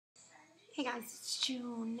Hey guys, it's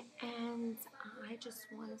June, and I just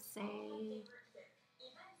want to say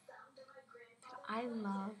that I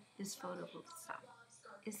love this photo booth stuff.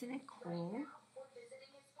 Isn't it cool? Look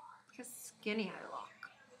how skinny I look.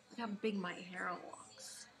 Look how big my hair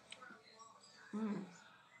looks.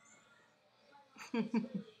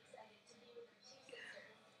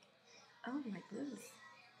 Oh my goodness.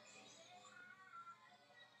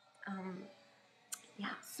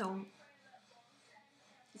 Yeah, so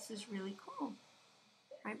this is really cool.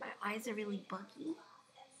 Right, my eyes are really buggy.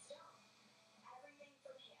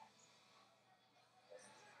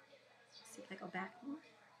 See if I go back more.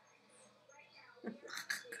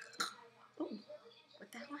 Oh,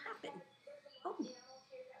 what the hell happened? Oh,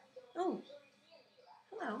 oh,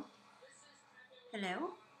 hello.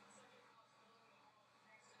 Hello?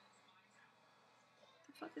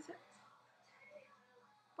 The fuck is it?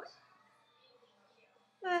 What?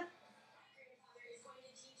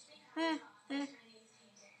 Eh, eh.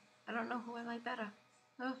 I don't know who I like better.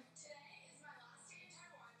 Oh.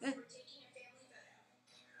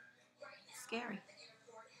 Scary.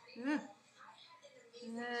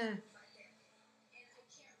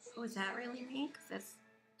 Oh, is that really me? Because that's...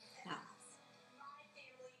 No.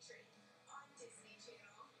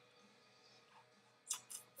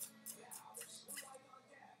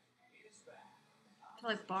 I feel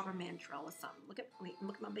like Barbara Mandrell or something. Look at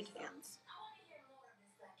my big hands.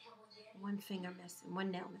 One finger missing,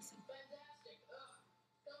 one nail missing.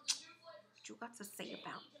 What you got to say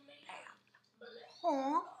about that?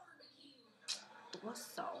 Huh? What's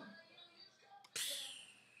so? What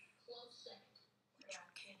you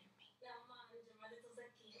kidding me?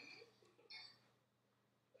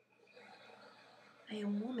 I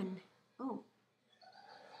am woman. Oh.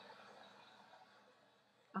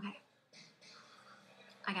 Okay.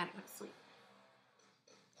 I gotta go to sleep.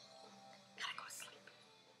 Gotta go to sleep.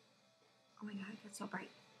 Oh my god, it gets so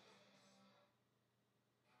bright.